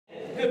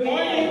Good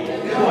morning.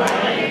 Good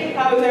morning.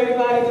 How is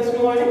everybody this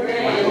morning?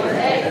 Great.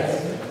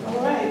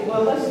 All right.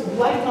 Well, let's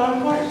lighten our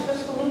hearts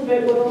just a little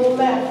bit with a little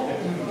laughter.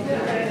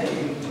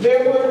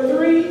 There were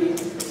 3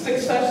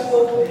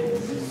 successful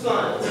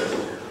sons,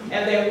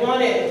 and they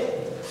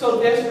wanted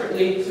so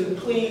desperately to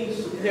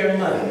please their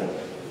mother.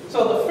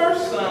 So the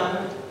first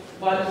son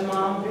bought his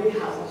mom a big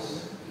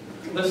house.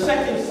 The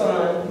second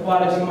son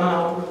bought his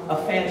mom a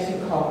fancy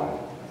car.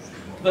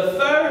 The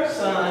third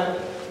son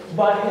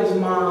bought his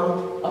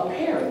mom a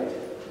parrot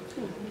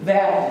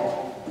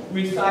that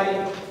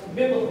recited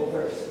biblical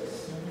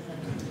verses.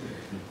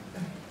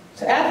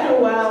 So after a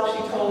while,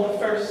 she told the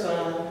first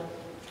son,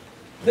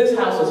 this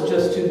house is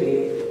just too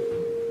big.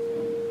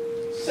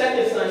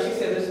 Second son, she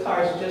said, this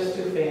car is just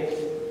too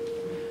fancy.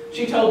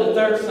 She told the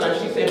third son,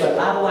 she said, but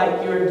I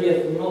like your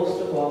gift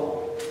most of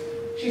all.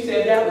 She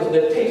said, that was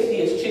the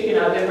tastiest chicken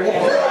I've ever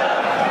had.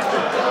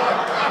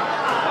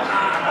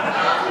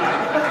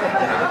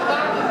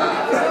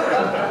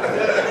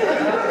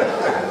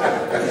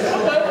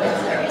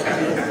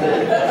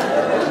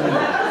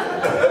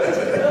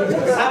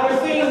 Our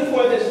theme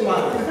for this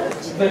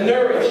month, the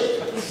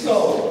nourished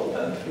soul.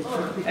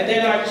 And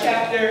then our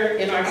chapter,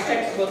 in our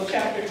textbook,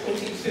 chapter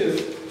 22,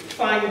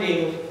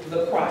 finding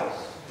the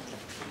Christ.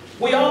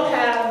 We all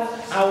have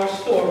our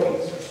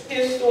stories,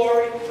 his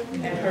story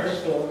and her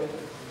story,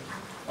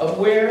 of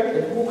where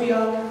and who we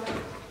are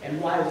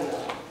and why we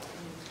are.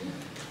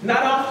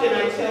 Not often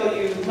I tell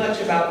you much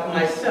about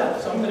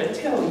myself, so I'm going to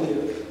tell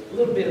you a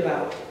little bit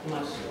about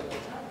my story.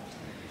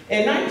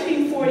 In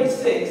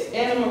 1946,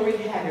 Anna Marie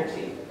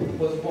Haggerty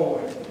was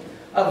born,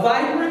 a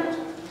vibrant,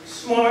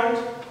 smart,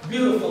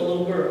 beautiful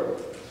little girl,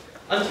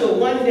 until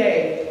one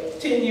day,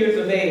 10 years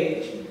of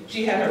age,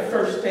 she had her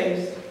first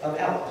taste of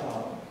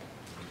alcohol.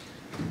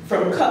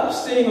 From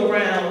cups sitting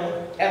around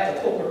at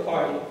the poker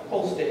party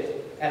hosted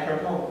at her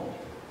home.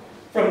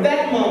 From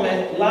that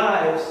moment,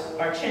 lives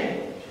are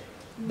changed.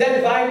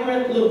 That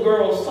vibrant little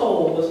girl's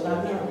soul was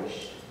not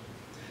nourished.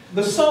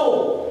 The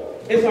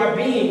soul is our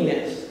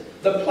beingness,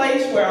 the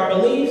place where our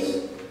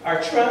beliefs,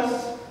 our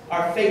trust,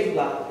 our faith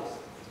lies.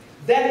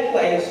 That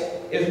place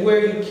is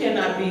where you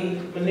cannot be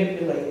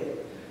manipulated.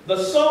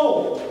 The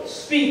soul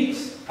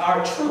speaks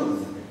our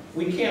truth.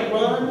 We can't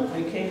run,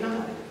 we can't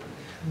hide.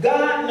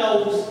 God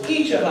knows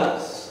each of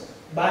us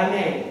by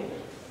name.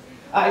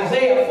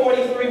 Isaiah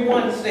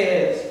 43:1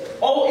 says,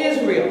 O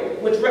Israel,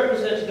 which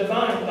represents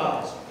divine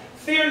thoughts,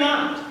 fear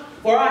not,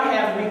 for I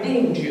have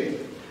redeemed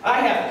you.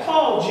 I have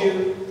called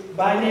you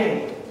by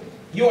name.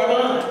 You are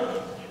mine.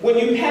 When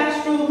you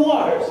pass through the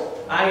waters,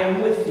 I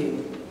am with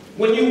you.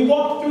 When you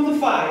walk through the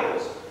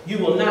fires, you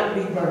will not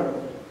be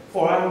burned,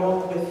 for I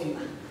walk with you.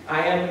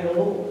 I am your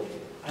Lord.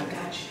 I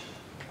got you.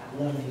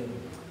 I love you.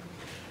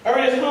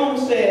 Ernest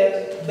Holmes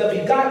says, the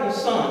begotten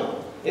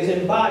Son is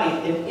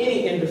embodied in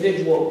any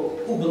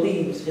individual who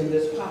believes in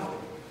this power.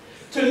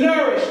 To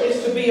nourish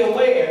is to be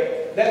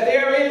aware that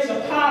there is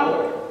a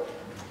power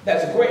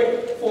that's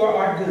great for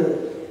our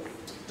good.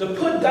 To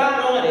put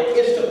God on it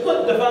is to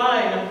put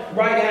divine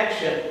right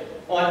action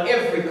on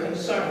every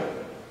concern.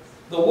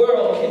 The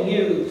world can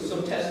use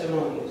some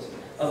testimonies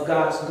of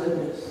God's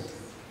goodness.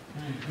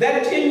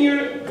 That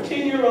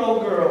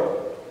 10-year-old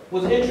girl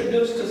was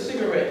introduced to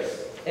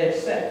cigarettes and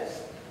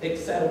sex,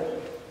 etc.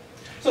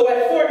 So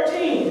at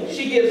 14,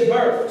 she gives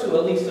birth to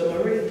Elisa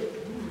Marie.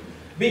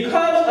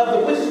 Because of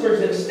the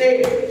whispers and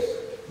stares,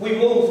 we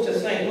moved to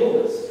St.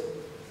 Louis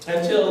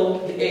until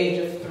the age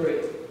of 3.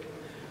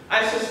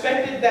 I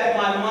suspected that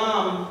my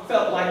mom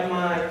felt like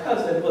my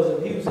cousin was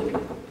abusing me.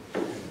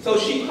 So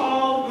she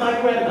called my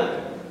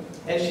grandmother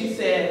and she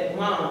said,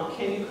 Mom,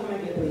 can you come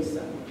and get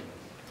Lisa?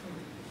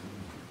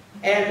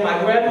 And my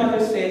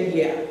grandmother said,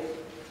 yeah.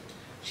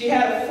 She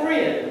had a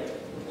friend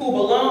who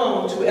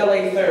belonged to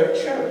LA Third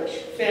Church,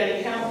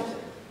 Fanny Hamilton.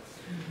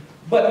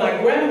 But my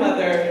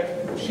grandmother,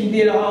 she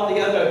did all the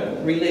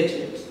other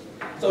religions.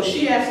 So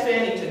she asked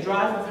Fanny to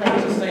drive with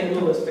her to St.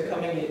 Louis to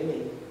come and get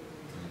me.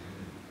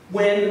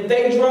 When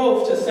they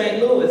drove to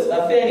St. Louis,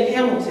 Fanny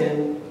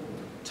Hamilton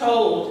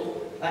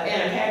told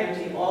Anna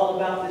Haggerty all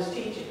about this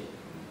teaching.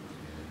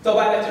 So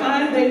by the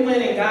time they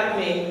went and got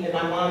me, and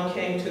my mom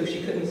came too,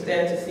 she couldn't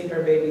stand to see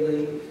her baby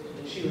leave,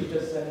 and she was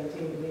just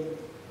 17 then.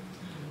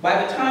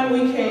 By the time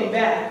we came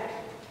back,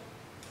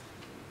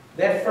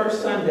 that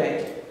first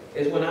Sunday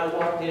is when I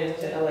walked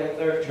into LA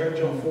Third Church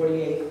on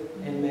 48th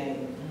and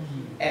Main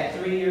at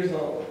 3 years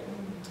old.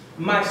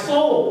 My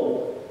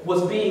soul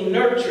was being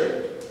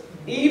nurtured,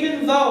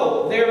 even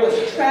though there was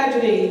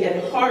tragedy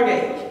and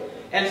heartache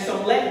and some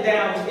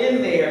letdowns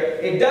in there.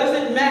 It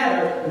doesn't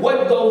matter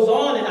what goes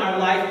on in our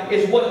life,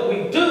 it's what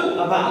we do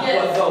about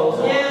what goes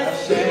on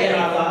in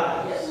our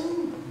lives.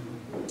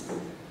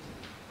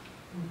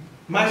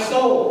 My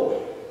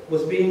soul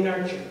was being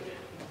nurtured.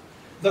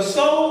 The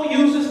soul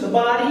uses the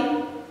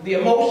body, the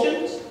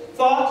emotions,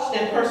 thoughts,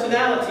 and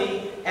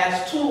personality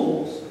as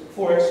tools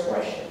for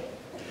expression.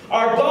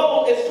 Our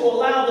goal is to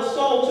allow the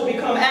soul to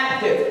become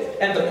active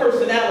and the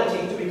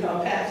personality to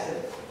become passive.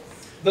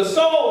 The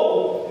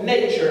soul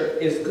nature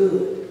is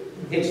good.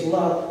 It's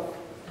love.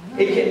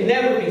 It can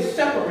never be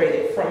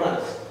separated from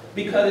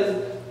because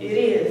it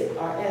is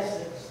our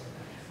essence.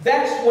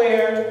 That's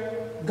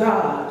where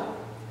God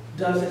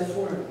does his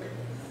work,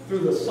 through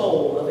the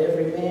soul of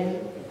every man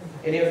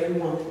and every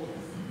woman.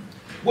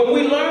 When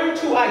we learn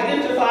to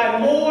identify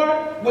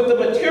more with the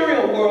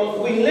material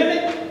world, we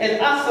limit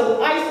and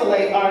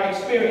isolate our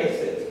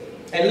experiences,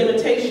 and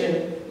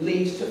limitation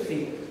leads to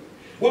fear.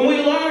 When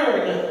we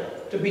learn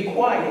to be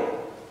quiet,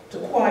 to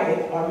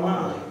quiet our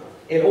mind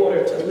in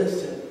order to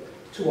listen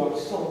to our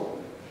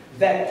soul,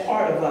 that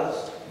part of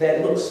us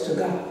that looks to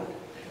God,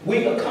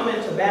 we come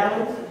into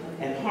balance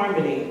and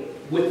harmony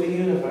with the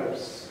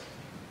universe.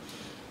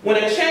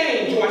 When a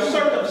change or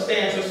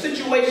circumstance or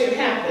situation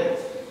happens,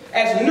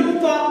 as new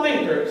thought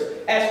thinkers,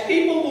 as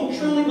people who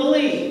truly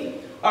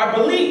believe, our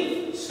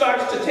belief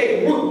starts to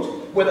take root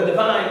where the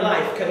divine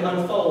life can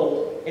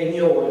unfold in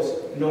yours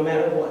no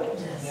matter what.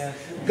 Yes.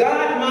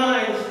 God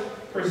minds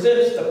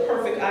presents the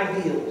perfect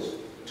ideals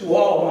to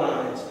all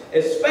minds,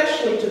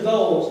 especially to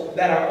those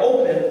that are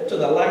open to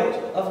the light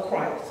of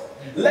Christ.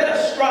 Let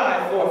us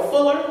strive for a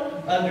fuller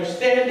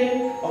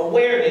understanding,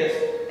 awareness,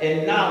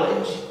 and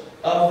knowledge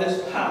of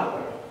this power.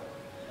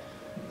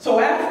 So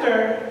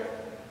after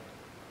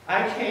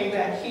I came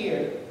back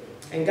here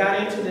and got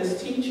into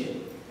this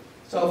teaching,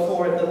 so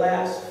for the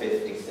last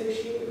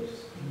 56 years,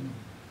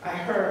 I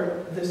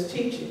heard this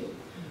teaching.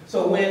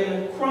 So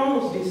when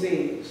Crohn's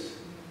disease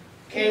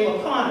came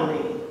upon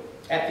me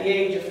at the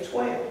age of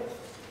 12,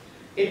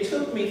 it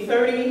took me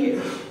 30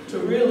 years to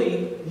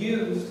really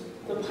use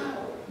the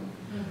power.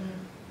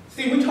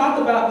 See, we talk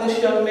about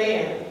this young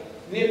man,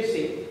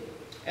 Nipsey,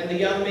 and the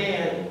young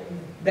man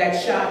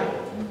that shot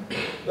him.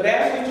 But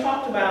as we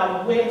talked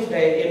about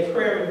Wednesday in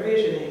prayer and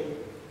visioning,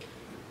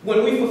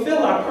 when we fulfill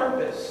our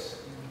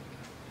purpose,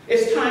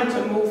 it's time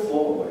to move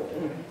forward.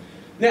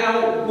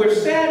 Now, we're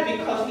sad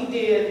because he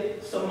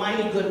did some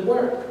mighty good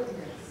work.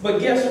 But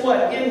guess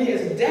what? In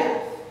his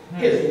death,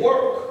 his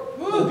work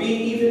will be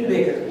even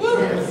bigger. He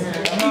opened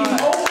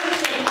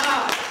some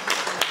eyes.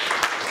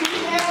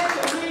 He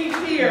had to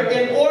leave here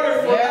in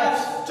order for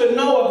us to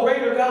know a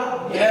greater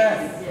God.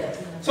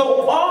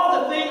 So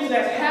all the things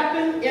that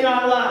happen in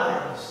our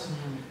lives,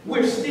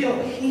 we're still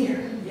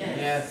here.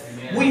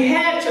 We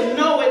had to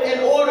know it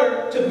in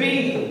order to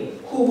be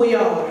who we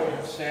are.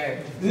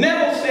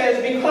 Neville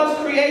says, because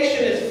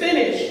creation is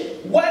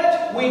finished,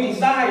 what we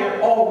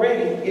desire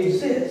already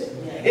exists.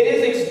 It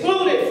is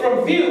excluded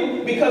from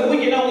view because we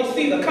can only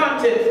see the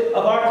content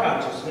of our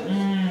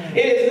consciousness.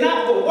 It is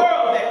not the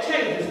world that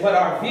changes, but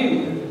our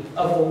view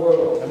of the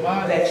world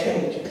that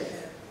changes.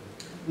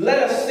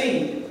 Let us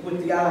see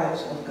with the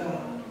eyes of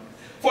God.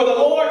 For the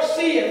Lord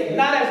seeth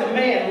not as a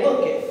man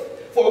looketh,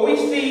 for we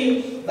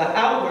see the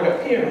outward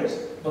appearance,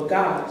 but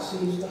God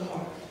sees the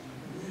heart.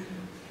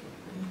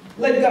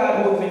 Let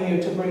God move in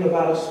you to bring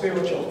about a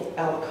spiritual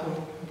outcome.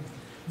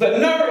 The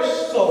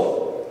nourished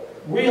soul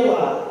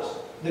realize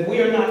that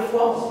we are not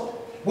flawed.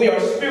 We are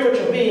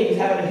spiritual beings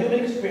having a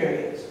human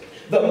experience.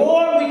 The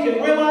more we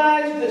can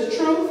realize this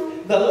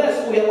truth, the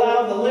less we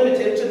allow the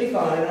limited to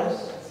define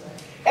us.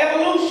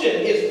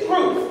 Evolution is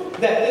proof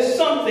that this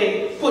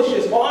something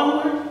pushes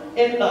onward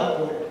and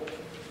upward.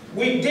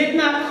 We did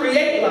not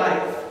create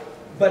life,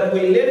 but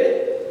we live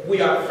it,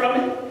 we are from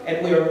it,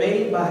 and we are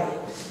made by it.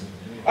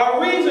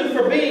 Our reason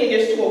for being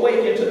is to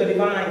awaken to the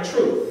divine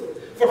truth,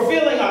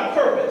 fulfilling our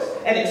purpose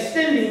and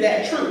extending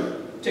that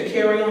truth to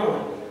carry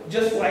on,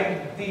 just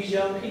like these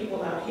young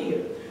people out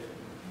here.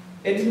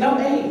 It's no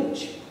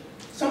age.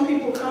 Some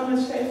people come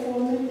and stay for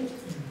a minute,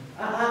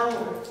 an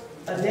hour,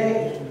 a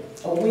day,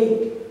 a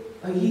week,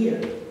 a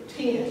year,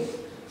 10.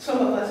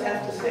 Some of us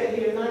have to stay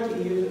here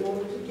 90 years in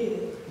order to get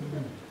it.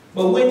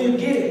 But when you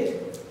get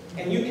it,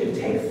 and you can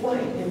take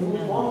flight and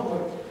move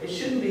onward, it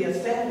shouldn't be a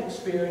sad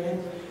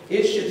experience.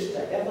 It's just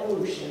the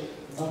evolution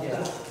of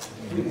God.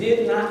 We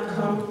did not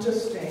come to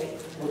stay,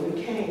 but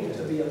we came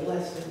to be a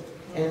blessing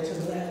and to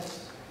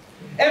bless.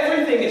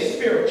 Everything is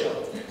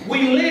spiritual.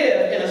 We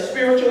live in a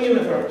spiritual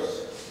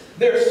universe.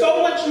 There's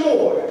so much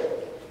more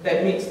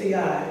that meets the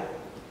eye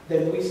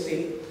than we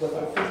see with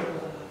our physical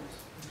eyes.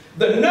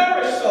 The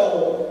nourished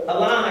soul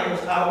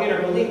aligns our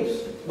inner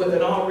beliefs with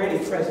an already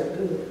present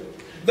good.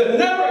 The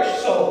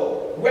nourished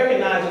soul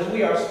recognizes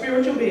we are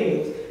spiritual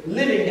beings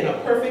living in a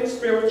perfect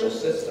spiritual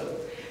system.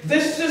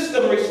 This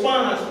system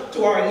responds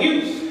to our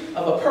use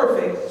of a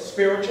perfect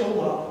spiritual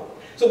law.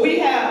 So we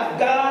have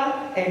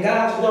God and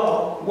God's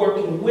law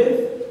working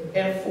with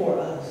and for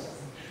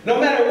us. No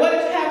matter what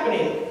is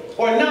happening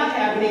or not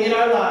happening in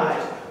our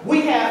lives,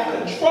 we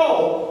have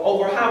control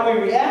over how we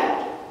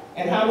react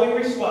and how we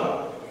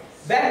respond.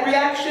 That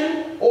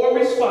reaction or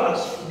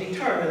response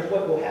determines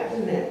what will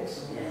happen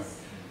next.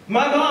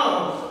 My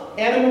mom,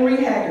 Anna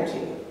Marie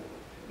Haggerty,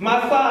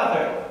 my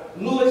father,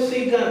 Louis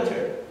C.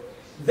 Gunter,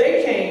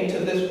 they came to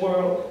this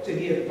world to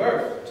give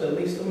birth to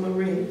Lisa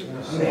Marie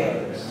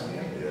Meggs.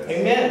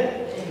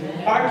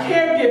 Amen. Our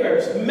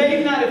caregivers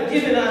may not have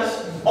given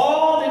us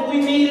all that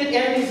we needed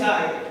and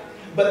desired,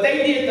 but they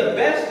did the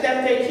best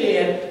that they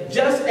can,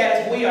 just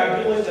as we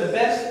are doing the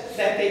best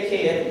that they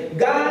can.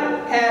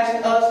 God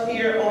has us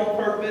here on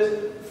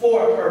purpose,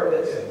 for a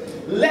purpose.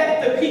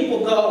 Let the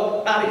people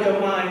go out of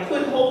your mind.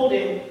 Quit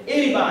holding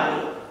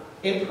anybody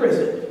in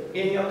prison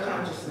in your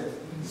consciousness.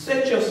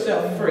 Set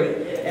yourself free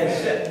and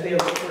set them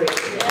free.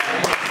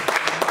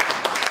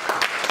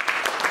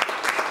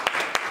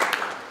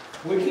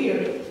 We're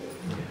here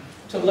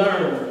to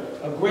learn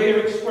a greater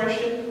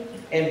expression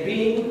and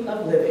being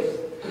of living.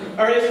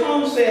 Ernest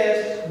Holmes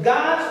says,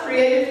 God's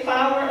creative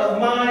power of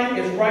mind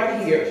is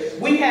right here.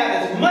 We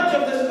have as much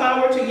of this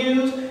power to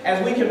use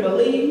as we can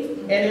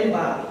believe and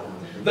embody.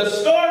 The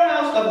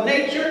storehouse of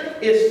nature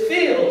is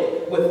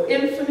filled with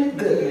infinite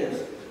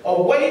goodness,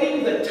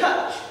 awaiting the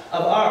touch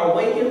of our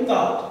awakened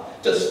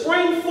thought to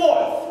spring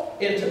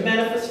forth into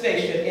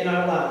manifestation in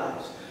our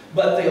lives.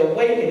 But the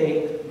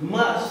awakening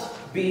must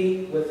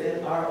be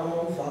within our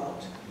own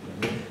thought.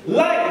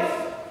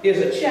 Life is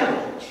a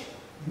challenge.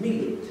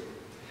 Meet it.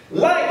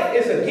 Life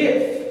is a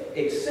gift.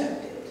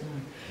 Accept it.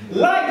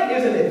 Life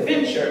is an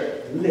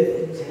adventure.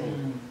 Live it.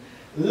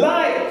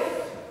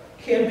 Life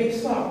can be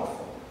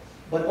sorrowful,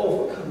 but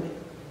overcome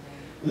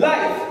it.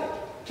 Life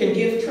can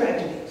give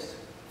tragedies.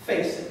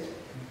 Face it.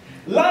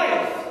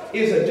 Life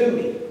is a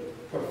duty.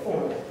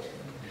 Perform it.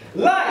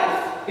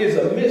 Life is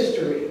a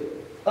mystery.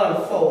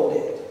 Unfold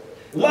it.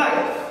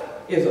 Life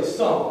is a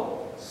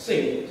song.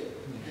 Sing it.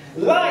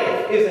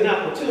 Life is an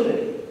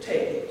opportunity.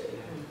 Take it.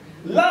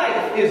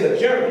 Life is a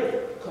journey.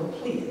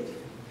 Complete it.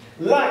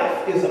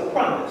 Life is a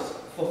promise.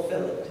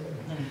 Fulfill it.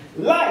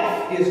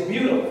 Life is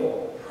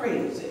beautiful.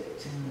 Praise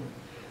it.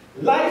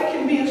 Life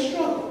can be a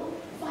struggle.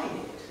 Fight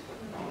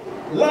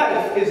it.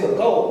 Life is a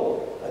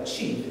goal.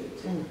 Achieve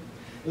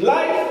it.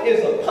 Life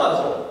is a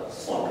puzzle.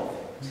 Solve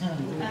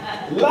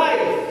it.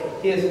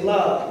 Life is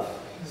love.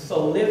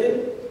 So live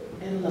it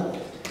and love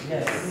it.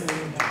 Yes.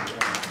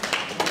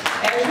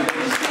 As you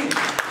can see,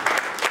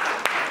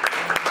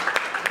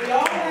 we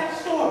all have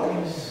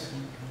stories.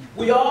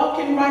 We all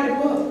can write a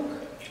book.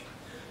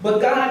 But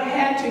God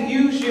had to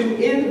use you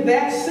in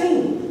that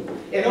scene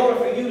in order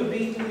for you to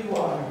be who you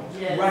are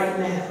right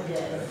now.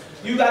 Yes.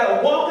 You got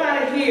to walk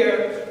out of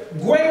here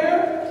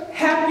greater,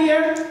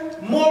 happier,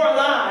 more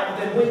alive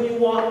than when you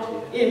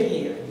walked in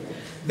here.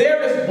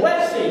 There is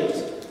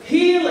blessings,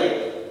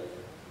 healing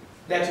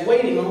that's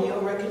waiting on your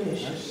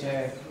recognition.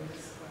 Okay.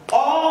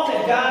 All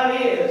that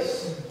God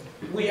is,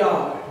 we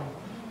are.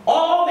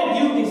 All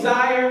that you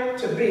desire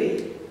to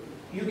be,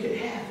 you can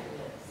have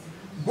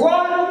it.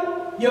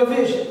 Broaden your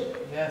vision.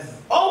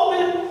 Yes.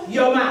 Open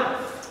your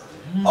mouth.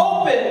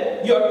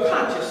 Open your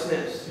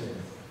consciousness.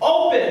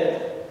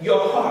 Open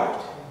your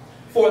heart.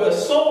 For the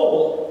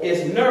soul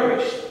is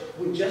nourished.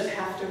 We just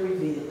have to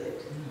reveal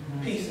it.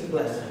 Peace and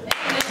blessing.